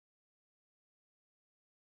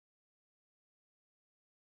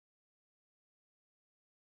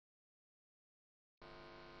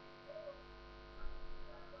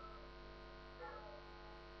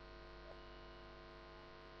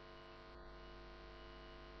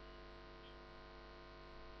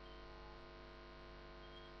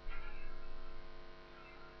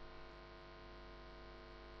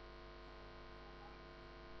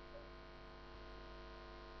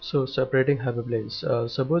So separating hyperplanes.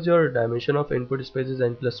 Suppose your dimension of input space is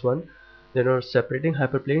n plus 1, then your separating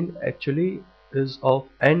hyperplane actually is of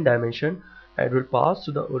n dimension and will pass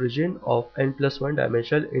to the origin of n plus 1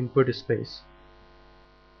 dimensional input space.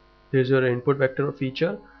 Here is your input vector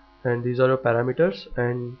feature and these are your parameters,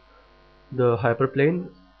 and the hyperplane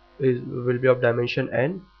will be of dimension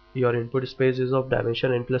n. Your input space is of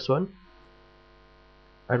dimension n plus 1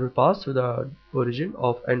 and will pass to the origin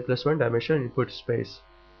of n plus 1 dimensional input space.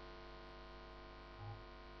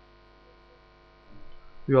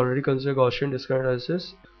 We already considered Gaussian discriminant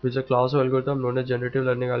analysis, which is a class of algorithm known as generative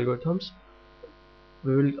learning algorithms.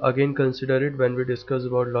 We will again consider it when we discuss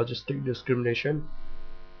about logistic discrimination.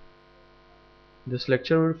 This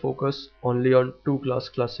lecture will focus only on two-class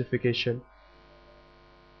classification.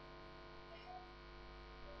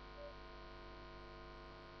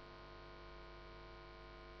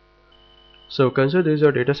 So consider this is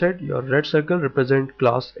your dataset. Your red circle represent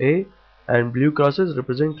class A and blue crosses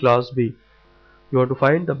represent class B. You want to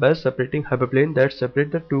find the best separating hyperplane that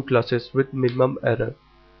separate the two classes with minimum error.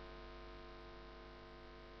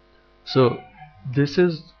 So this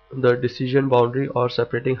is the decision boundary or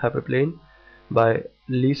separating hyperplane by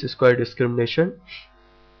least square discrimination.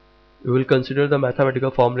 We will consider the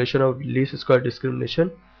mathematical formulation of least square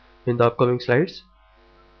discrimination in the upcoming slides.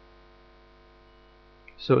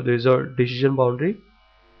 So there is our decision boundary.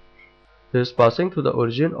 This is passing through the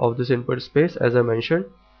origin of this input space as I mentioned.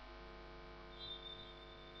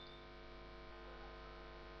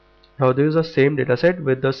 Now there is the same dataset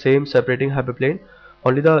with the same separating hyperplane,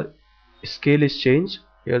 only the scale is changed.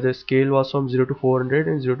 Here the scale was from 0 to 400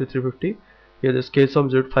 and 0 to 350. Here the scale is from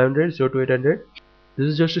 0 to 500, 0 to 800. This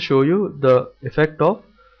is just to show you the effect of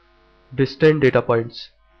distant data points.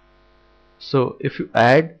 So if you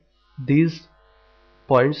add these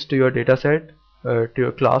points to your dataset, to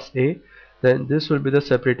your class A, then this will be the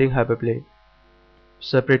separating hyperplane.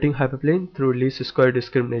 Separating hyperplane through least square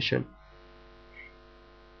discrimination.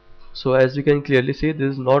 So as you can clearly see,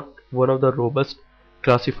 this is not one of the robust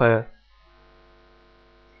classifier.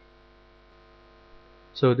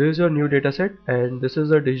 So this is your new dataset and this is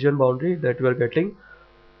the decision boundary that you are getting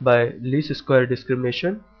by least square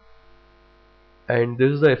discrimination, and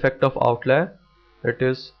this is the effect of outlier, that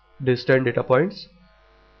is distant data points,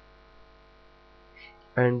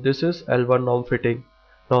 and this is L1 norm fitting.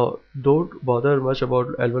 Now don't bother much about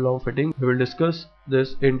L1 norm fitting, we will discuss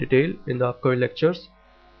this in detail in the upcoming lectures.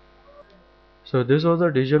 So this was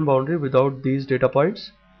the decision boundary without these data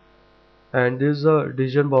points, and this is the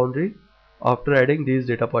decision boundary after adding these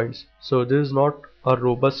data points. So this is not a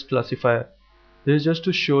robust classifier. This is just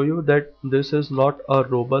to show you that this is not a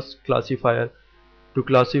robust classifier to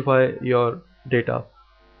classify your data.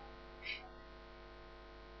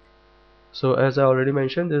 So as I already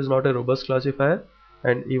mentioned, this is not a robust classifier,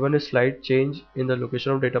 and even a slight change in the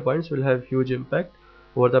location of data points will have huge impact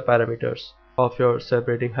over the parameters of your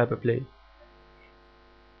separating hyperplane.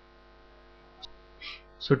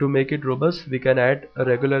 So to make it robust, we can add a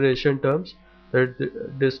regularization terms,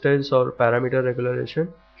 distance or parameter regularization.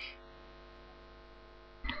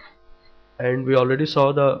 And we already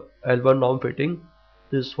saw the L1 norm fitting.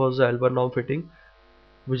 This was the L1 norm fitting,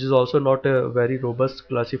 which is also not a very robust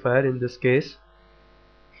classifier in this case.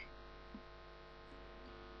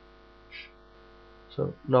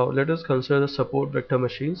 So now let us consider the support vector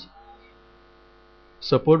machines.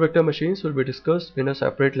 Support vector machines will be discussed in a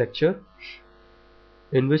separate lecture,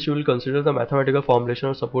 in which we will consider the mathematical formulation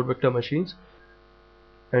of support vector machines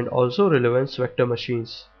and also relevance vector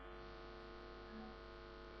machines.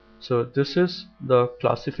 So this is the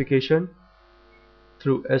classification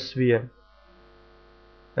through SVM.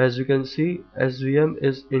 As you can see, SVM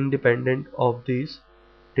is independent of these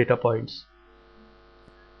data points.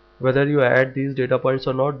 Whether you add these data points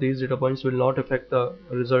or not, these data points will not affect the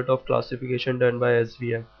result of classification done by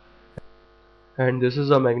SVM. And this is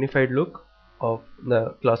a magnified look of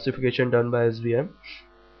the classification done by SVM,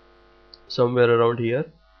 somewhere around here,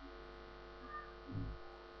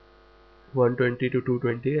 120 to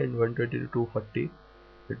 220 and 120 to 240.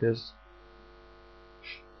 It is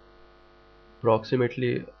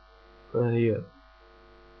approximately here.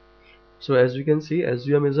 So as we can see,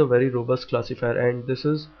 SVM is a very robust classifier, and this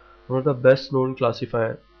is one of the best known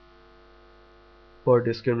classifier for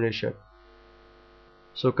discrimination.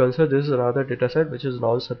 So consider this is another dataset which is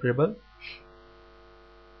non-separable.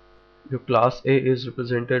 Your class A is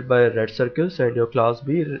represented by red circles and your class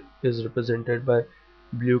B is represented by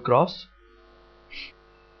blue cross,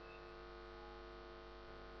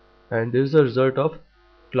 and this is the result of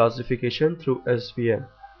classification through SVM.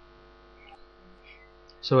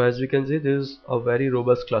 So as we can see, this is a very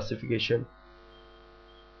robust classification.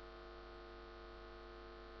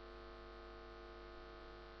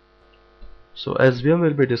 So SVM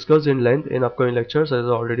will be discussed in length in upcoming lectures, as I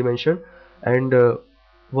already mentioned, and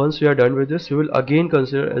once we are done with this, we will again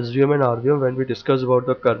consider SVM and RVM when we discuss about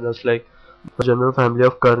the kernels, like the general family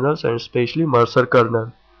of kernels and especially Mercer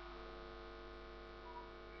kernel.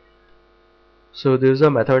 So there is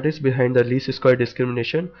a mathematics behind the least square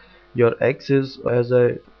discrimination. Your X is,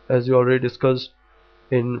 as you already discussed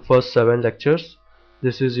in first 7 lectures,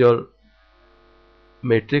 this is your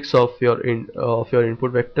matrix of your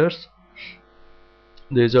input vectors.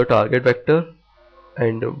 There is your target vector,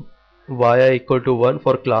 and yi equal to 1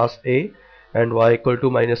 for class A and y equal to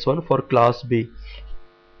 -1 for class B.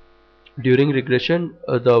 During regression,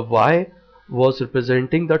 the y was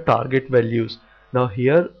representing the target values. Now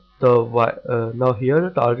here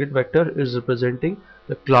the target vector is representing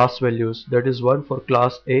the class values, that is 1 for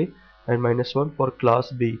class A and -1 for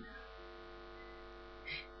class B.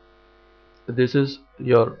 This is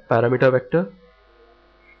your parameter vector,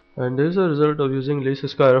 and this is a result of using least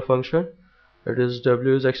square error function. It is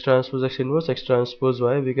W is x transpose x inverse x transpose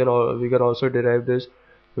y. We can also derive this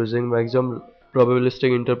using maximum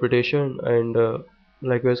probabilistic interpretation, and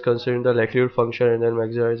likewise considering the likelihood function and then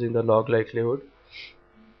maximizing the log likelihood.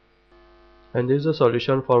 And this is the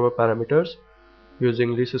solution for our parameters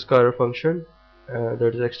using least square error function,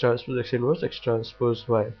 that is x transpose x inverse x transpose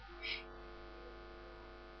y.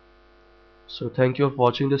 So thank you for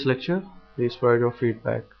watching this lecture. Please provide your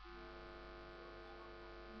feedback.